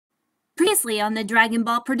Previously on the Dragon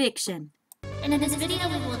Ball prediction. And in this video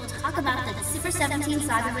we will talk about the Super 17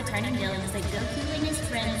 Saga returning villains that Goku and his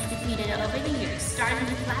friends defeated over the years, starting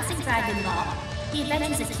with classic Dragon Ball, the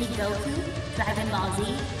adventures of Kid Goku, Dragon Ball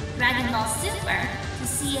Z, Dragon Ball Super, to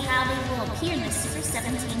see how they will appear in the Super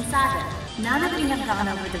 17 Saga. Now that we have gone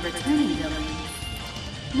over the returning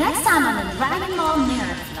villains, next time on the Dragon Ball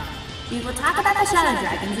Marathon, we will talk about the Shadow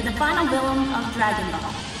Dragons and the final villain of Dragon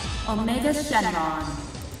Ball, Omega Shenron.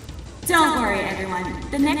 Don't worry everyone,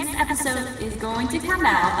 the next episode is going to come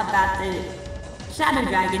out about the Shadow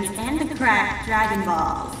Dragons and the cracked Dragon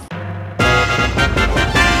Balls.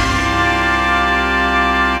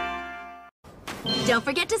 Don't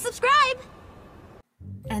forget to subscribe!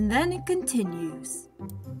 And then it continues.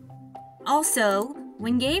 Also,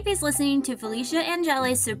 when Gabe is listening to Felicia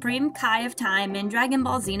Angeli's Supreme Kai of Time in Dragon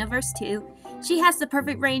Ball Xenoverse 2, she has the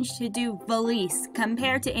perfect range to do Elise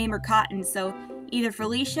compared to Amber Cotton, so either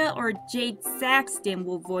Felicia or Jade Saxton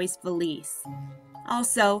will voice Elise.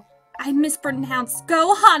 Also, I mispronounced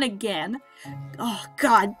Gohan again. Oh,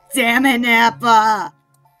 god damn it, Nappa!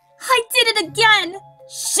 I did it again!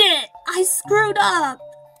 Shit, I screwed up!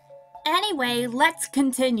 Anyway, let's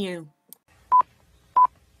continue.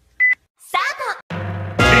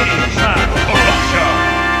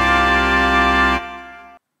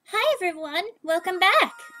 Hi everyone, welcome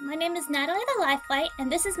back! My name is Natalie the Lifelight,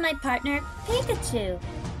 and this is my partner, Pikachu.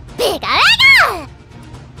 Pikachu!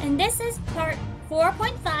 And this is part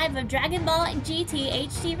 4.5 of Dragon Ball GT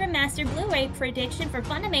HD Remastered Blu-ray prediction for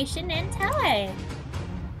Funimation and TOEI.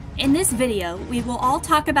 In this video, we will all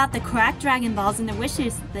talk about the cracked Dragon Balls and the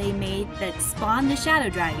wishes they made that spawned the Shadow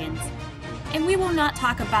Dragons. And we will not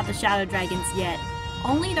talk about the Shadow Dragons yet,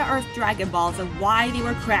 only the Earth Dragon Balls and why they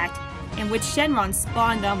were cracked, and which Shenron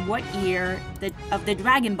spawned on what year of the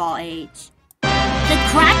Dragon Ball age. The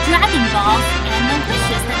cracked Dragon Balls and the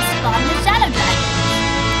wishes that spawned the Shadow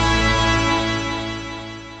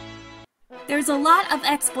Dragons. There's a lot of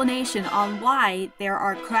explanation on why there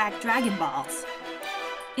are cracked Dragon Balls.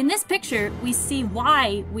 In this picture, we see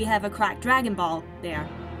why we have a cracked Dragon Ball there.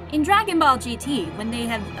 In Dragon Ball GT, when they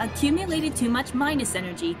have accumulated too much minus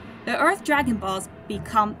energy, the Earth Dragon Balls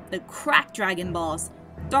become the cracked Dragon Balls,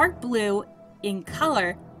 dark blue in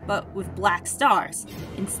color but with black stars.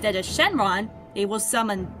 Instead of Shenron, they will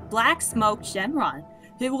summon Black Smoke Shenron,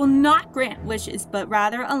 who will not grant wishes but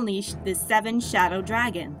rather unleash the 7 Shadow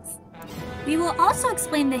Dragons. We will also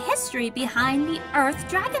explain the history behind the Earth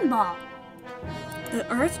Dragon Ball. The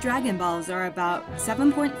Earth Dragon Balls are about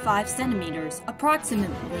 7.5 centimeters,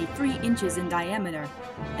 approximately 3 inches in diameter,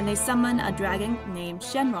 and they summon a dragon named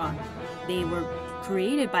Shenron. They were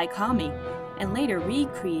created by Kami, and later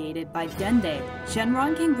recreated by Dende.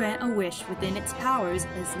 Shenron can grant a wish within its powers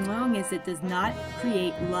as long as it does not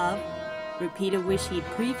create love, repeat a wish he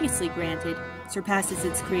previously granted, surpasses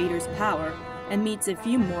its creator's power, and meets a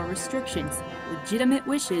few more restrictions. Legitimate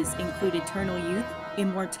wishes include eternal youth,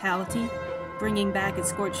 immortality, bringing back a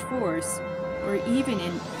scorched forest, or even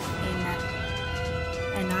an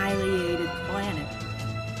annihilated planet.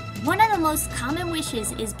 One of the most common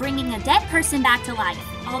wishes is bringing a dead person back to life,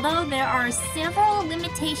 although there are several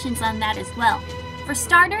limitations on that as well. For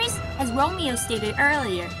starters, as Romeo stated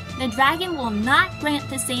earlier, the dragon will not grant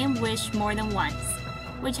the same wish more than once,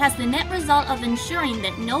 which has the net result of ensuring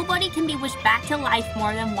that nobody can be wished back to life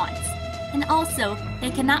more than once. And also,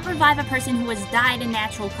 they cannot revive a person who has died in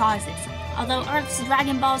natural causes. Although Earth's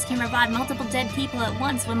Dragon Balls can revive multiple dead people at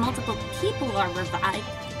once when multiple people are revived,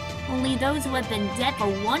 only those who have been dead for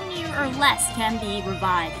 1 year or less can be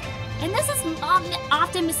revived. And this is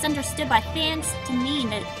often misunderstood by fans to mean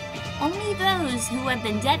that only those who have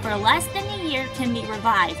been dead for less than a year can be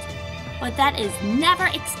revived. But that is never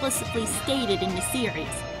explicitly stated in the series.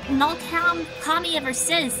 And all Kami ever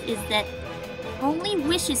says is that only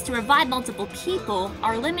wishes to revive multiple people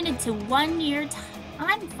are limited to 1 year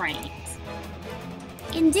time frames.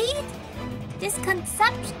 Indeed,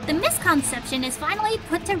 the misconception is finally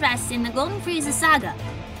put to rest in the Golden Frieza saga,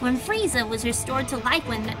 when Frieza was restored to life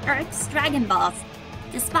with the Earth's Dragon Balls,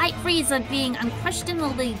 despite Frieza being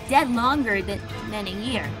unquestionably dead longer than a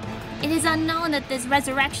year. It is unknown that this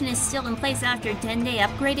resurrection is still in place after Dende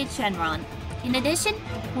upgraded Shenron. In addition,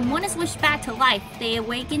 when one is wished back to life, they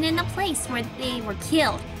awaken in a place where they were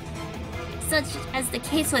killed, such as the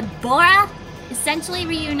case with Bora, essentially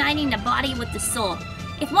reuniting the body with the soul.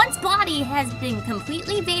 If one's body has been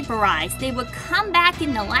completely vaporized, they would come back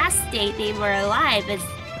in the last state they were alive, as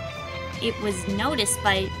it was noticed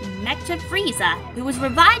by Mecha Frieza, who was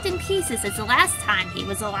revived in pieces as the last time he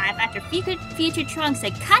was alive after future Trunks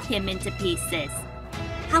had cut him into pieces.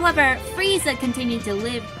 However, Frieza continued to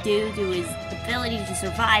live due to his ability to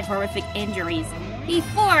survive horrific injuries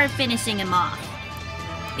before finishing him off.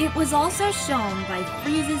 It was also shown by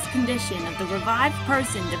Frieza's condition of the revived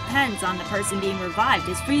person depends on the person being revived,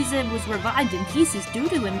 as Frieza was revived in pieces due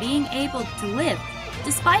to him being able to live,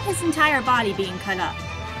 despite his entire body being cut up.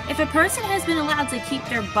 If a person has been allowed to keep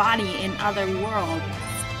their body in other worlds,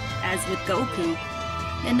 as with Goku,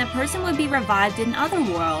 then the person would be revived in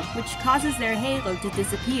Otherworld, which causes their halo to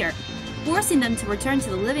disappear, forcing them to return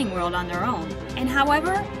to the living world on their own. And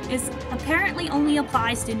however, this apparently only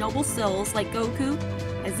applies to noble souls like Goku,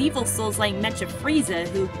 as evil souls like Mecha Frieza,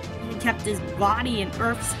 who kept his body in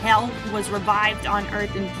Earth's hell, was revived on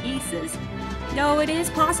Earth in pieces. Though it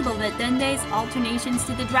is possible that Dende's alternations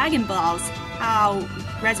to the Dragon Balls, how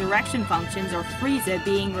resurrection functions, or Frieza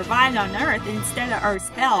being revived on Earth instead of Earth's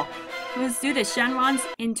hell, was due to Shenron's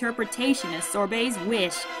interpretation of Sorbet's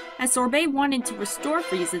wish, as Sorbet wanted to restore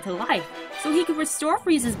Frieza to life, so he could restore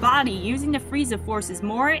Frieza's body using the Frieza Force's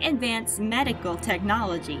more advanced medical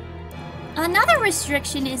technology. Another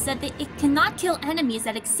restriction is that it cannot kill enemies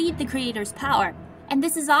that exceed the creator's power, and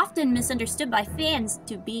this is often misunderstood by fans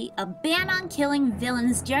to be a ban on killing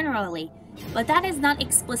villains generally, but that is not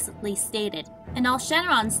explicitly stated, and all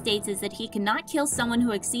Shenron states is that he cannot kill someone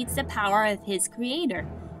who exceeds the power of his creator.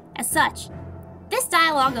 As such, this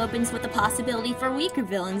dialogue opens with the possibility for weaker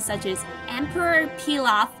villains such as Emperor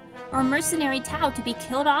Pilaf or Mercenary Tao to be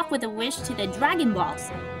killed off with a wish to the Dragon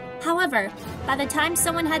Balls. However, by the time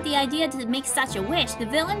someone had the idea to make such a wish, the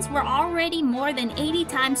villains were already more than 80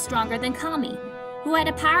 times stronger than Kami, who had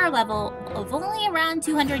a power level of only around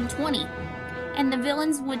 220, and the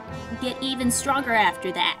villains would get even stronger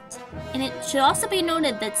after that. And it should also be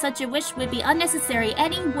noted that such a wish would be unnecessary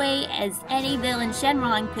anyway, as any villain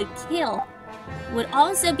Shenron could kill would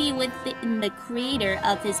also be within the creator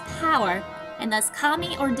of his power, and thus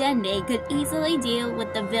Kami or Dende could easily deal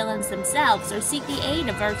with the villains themselves or seek the aid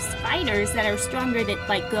of Earth's fighters that are stronger than,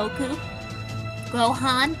 like Goku,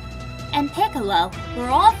 Gohan, and Piccolo, who are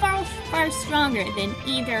all far stronger than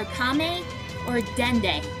either Kame or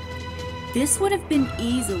Dende. This would have been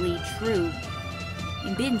easily true,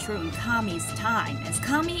 and been true in Kami's time, as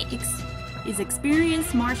Kami is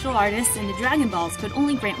experienced martial artist and the Dragon Balls could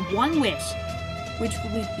only grant one wish, which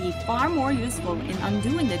would be far more useful in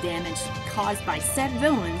undoing the damage caused by said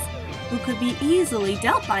villains, who could be easily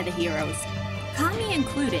dealt by the heroes, Kami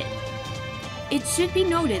included. It should be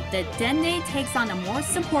noted that Dende takes on a more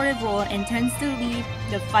supportive role and tends to leave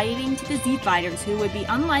the fighting to the Z-Fighters, who would be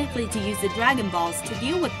unlikely to use the Dragon Balls to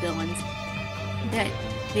deal with villains that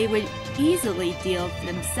they would easily deal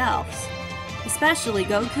themselves, especially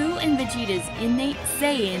Goku and Vegeta's innate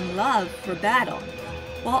Saiyan love for battle,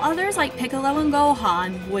 while others like Piccolo and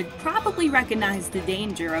Gohan would probably recognize the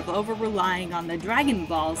danger of over-relying on the Dragon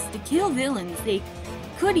Balls to kill villains they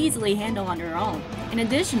could easily handle on their own. And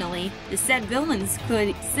additionally, the said villains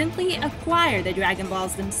could simply acquire the Dragon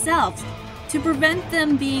Balls themselves to prevent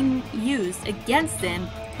them being used against them,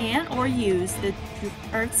 and or use the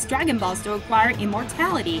Earth's Dragon Balls to acquire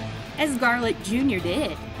immortality, as Garlic Jr.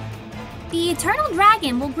 did. The Eternal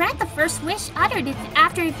Dragon will grant the first wish uttered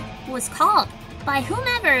after it was called, by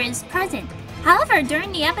whomever is present. However,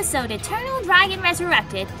 during the episode Eternal Dragon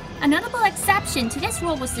Resurrected, a notable exception to this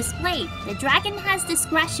rule was displayed. The dragon has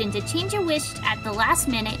discretion to change a wish at the last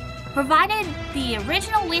minute, provided the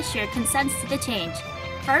original wisher consents to the change.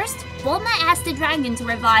 First, Bulma asked the dragon to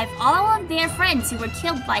revive all of their friends who were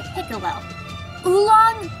killed by Piccolo.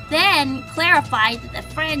 Oolong then clarified that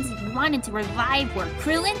the friends he wanted to revive were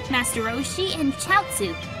Krillin, Master Roshi, and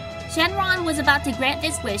Chaozu. Shenron was about to grant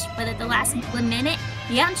this wish, but at the last minute,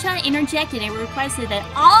 Yamcha interjected and requested that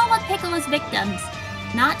all of Piccolo's victims,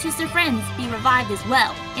 not just their friends, be revived as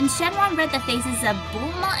well. And Shenron read the faces of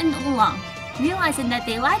Bulma and Oolong, realizing that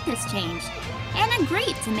they liked this change, and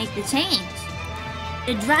agreed to make the change.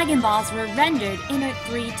 The Dragon Balls were rendered inert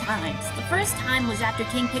 3 times. The first time was after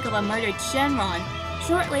King Piccolo murdered Shenron,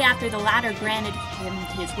 shortly after the latter granted him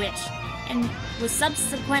his wish, and was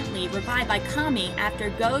subsequently revived by Kami after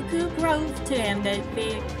Goku proved to him that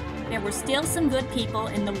there were still some good people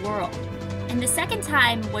in the world. And the second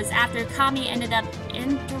time was after Kami ended up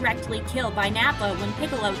indirectly killed by Nappa when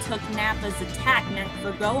Piccolo took Nappa's attack meant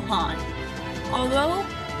for Gohan, although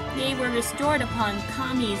they were restored upon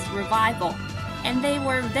Kami's revival. And they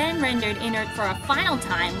were then rendered inert for a final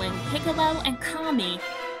time when Piccolo and Kami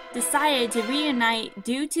decided to reunite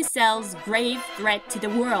due to Cell's grave threat to the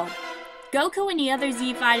world. Goku and the other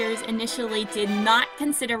Z-Fighters initially did not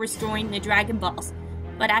consider restoring the Dragon Balls,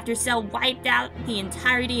 but after Cell wiped out the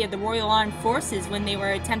entirety of the Royal Armed Forces when they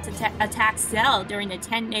were attempting to attack Cell during the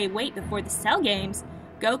 10-day wait before the Cell Games,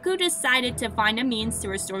 Goku decided to find a means to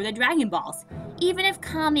restore the Dragon Balls, even if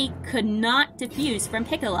Kami could not defuse from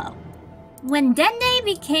Piccolo. When Dende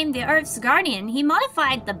became the Earth's guardian, he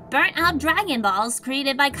modified the burnt-out Dragon Balls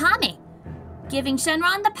created by Kami, giving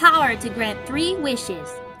Shenron the power to grant 3 wishes.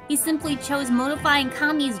 He simply chose modifying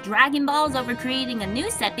Kami's Dragon Balls over creating a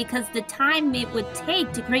new set because the time it would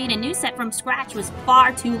take to create a new set from scratch was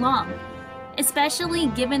far too long, especially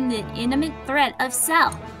given the imminent threat of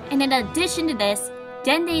Cell. And in addition to this,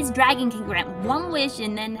 Dende's dragon can grant 1 wish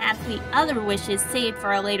and then have the other wishes saved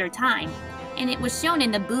for a later time. And it was shown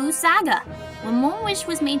in the Buu saga, when 1 wish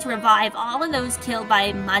was made to revive all of those killed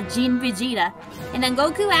by Majin Vegeta, and then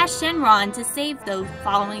Goku asked Shenron to save those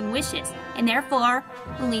following wishes, and therefore,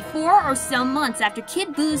 only 4 or so months after Kid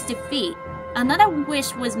Buu's defeat, another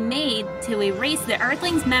wish was made to erase the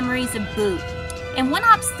Earthlings' memories of Buu. And one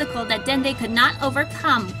obstacle that Dende could not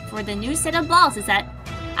overcome for the new set of balls is that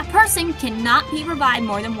a person cannot be revived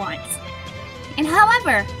more than once. And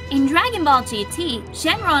however, in Dragon Ball GT,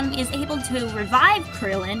 Shenron is able to revive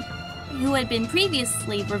Krillin, who had been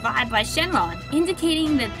previously revived by Shenron,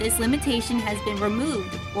 indicating that this limitation has been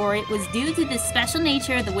removed, or it was due to the special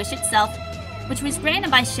nature of the wish itself, which was granted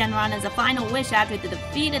by Shenron as a final wish after the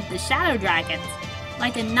defeat of the Shadow Dragons.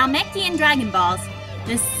 Like the Namekian Dragon Balls,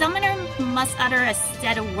 the summoner must utter a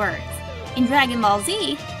set of words. In Dragon Ball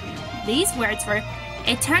Z, these words were,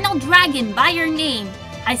 "Eternal Dragon, by your name,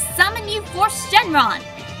 I summon you for Shenron!"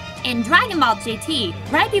 In Dragon Ball GT,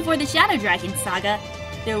 right before the Shadow Dragon saga,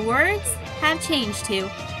 the words have changed to,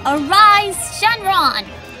 "Arise, Shenron!"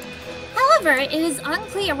 However, it is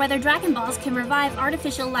unclear whether Dragon Balls can revive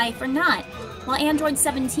artificial life or not. While Android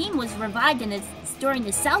 17 was revived during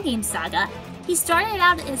the Cell Game saga, he started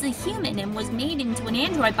out as a human and was made into an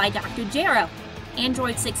android by Dr. Gero.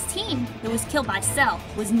 Android 16, who was killed by Cell,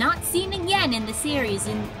 was not seen again in the series,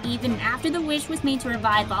 and even after the wish was made to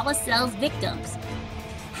revive all of Cell's victims.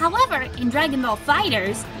 However, in Dragon Ball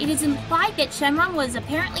FighterZ, it is implied that Shenron was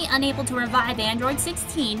apparently unable to revive Android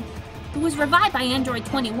 16, who was revived by Android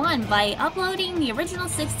 21 by uploading the original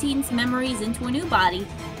 16's memories into a new body.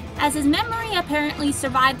 As his memory apparently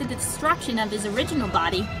survived the destruction of his original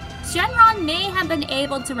body, Shenron may have been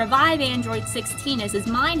able to revive Android 16 as his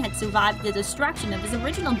mind had survived the destruction of his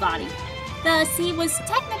original body. Thus, he was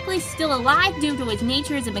technically still alive due to his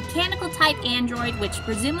nature as a mechanical-type android, which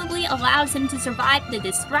presumably allows him to survive the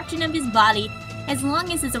destruction of his body as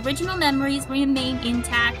long as his original memories remain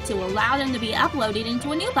intact to allow them to be uploaded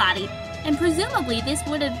into a new body. And presumably, this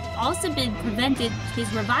would have also been prevented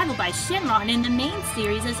his revival by Shenron in the main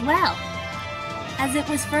series as well. As it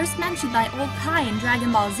was first mentioned by Old Kai in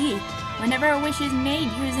Dragon Ball Z, whenever a wish is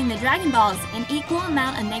made using the Dragon Balls, an equal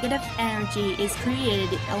amount of negative energy is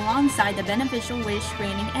created alongside the beneficial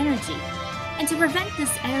wish-granting energy. And to prevent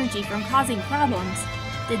this energy from causing problems,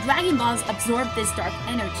 the Dragon Balls absorb this dark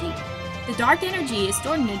energy. The dark energy is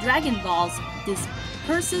stored in the Dragon Balls,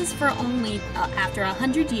 disperses for only after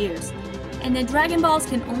 100 years, and the Dragon Balls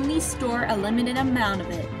can only store a limited amount of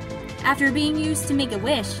it. After being used to make a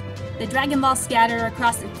wish, the Dragon Balls scatter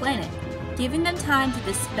across the planet, giving them time to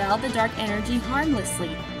dispel the dark energy harmlessly.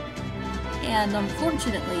 And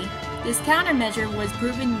unfortunately, this countermeasure was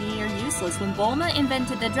proven near useless when Bulma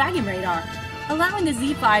invented the Dragon Radar, allowing the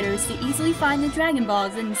Z Fighters to easily find the Dragon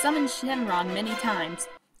Balls and summon Shenron many times.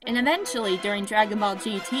 And eventually, during Dragon Ball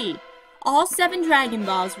GT, all 7 Dragon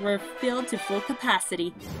Balls were filled to full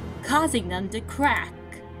capacity, causing them to crack.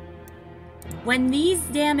 When these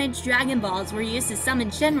damaged Dragon Balls were used to summon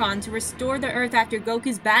Shenron to restore the Earth after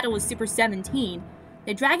Goku's battle with Super 17,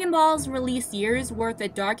 the Dragon Balls released years' worth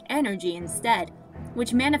of dark energy instead,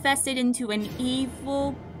 which manifested into an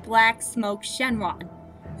evil black smoke Shenron,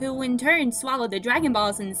 who in turn swallowed the Dragon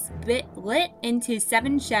Balls and split into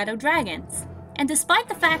 7 Shadow Dragons. And despite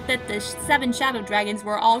the fact that the 7 Shadow Dragons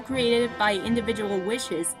were all created by individual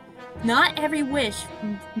wishes, not every wish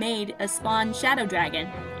made a spawn Shadow Dragon.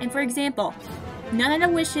 And for example, none of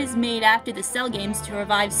the wishes made after the Cell games to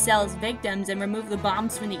revive Cell's victims and remove the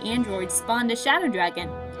bombs from the androids spawned a Shadow Dragon.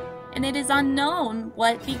 And it is unknown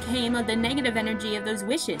what became of the negative energy of those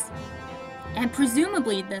wishes. And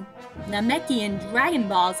presumably the Namekian Dragon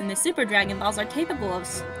Balls and the Super Dragon Balls are capable of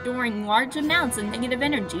storing large amounts of negative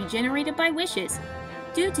energy generated by wishes,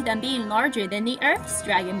 due to them being larger than the Earth's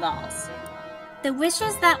Dragon Balls. The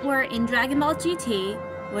wishes that were in Dragon Ball GT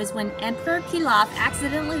was when Emperor Pilaf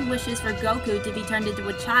accidentally wishes for Goku to be turned into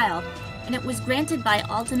a child, and it was granted by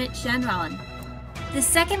Ultimate Shenron. The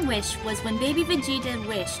second wish was when Baby Vegeta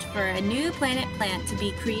wished for a new planet plant to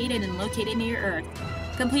be created and located near Earth,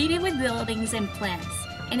 completed with buildings and plants,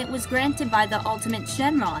 and it was granted by the Ultimate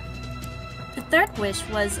Shenron. The third wish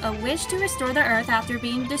was a wish to restore the Earth after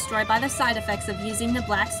being destroyed by the side effects of using the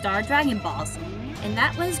Black Star Dragon Balls, and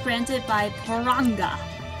that was granted by Poranga.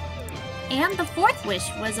 And the fourth wish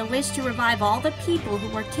was a wish to revive all the people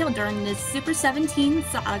who were killed during the Super 17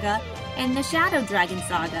 saga and the Shadow Dragon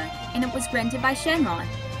saga, and it was granted by Shenron.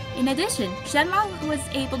 In addition, Shenron was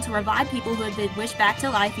able to revive people who had been wished back to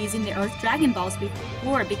life using the Earth Dragon Balls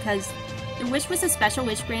before, because the wish was a special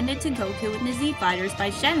wish granted to Goku and the Z-Fighters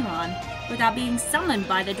by Shenron without being summoned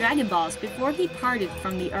by the Dragon Balls before he parted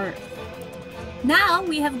from the Earth. Now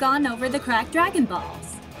we have gone over the cracked Dragon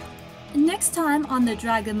Balls. Next time on the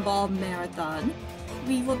Dragon Ball Marathon,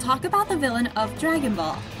 we will talk about the villain of Dragon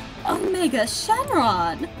Ball, Omega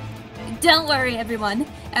Shenron! Don't worry everyone,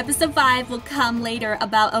 episode 5 will come later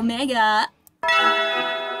about Omega.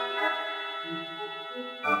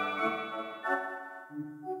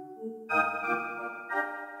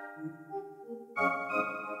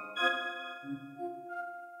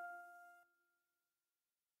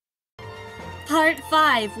 Part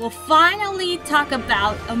 5 will finally talk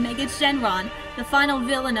about Omega Shenron, the final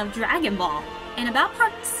villain of Dragon Ball. And about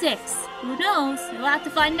Part 6, who knows, you'll have to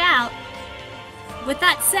find out. With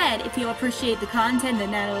that said, if you appreciate the content that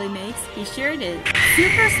Natalie makes, be sure to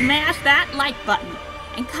super smash that like button.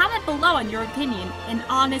 And comment below on your opinion and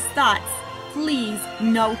honest thoughts. Please,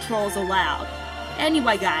 no trolls allowed.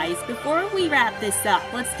 Anyway guys, before we wrap this up,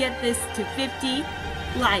 let's get this to 50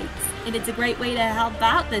 likes. And it's a great way to help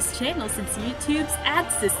out this channel since YouTube's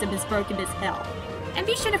ad system is broken as hell. And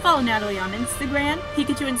be sure to follow Natalie on Instagram,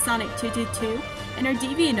 Pikachu and Sonic222, and her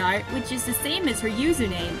DeviantArt, which is the same as her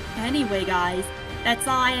username. Anyway guys, that's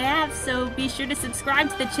all I have, so be sure to subscribe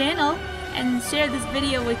to the channel and share this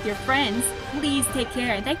video with your friends. Please take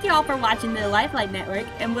care, and thank you all for watching the Lifeline Network,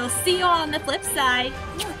 and we'll see you all on the flip side.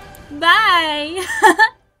 Bye!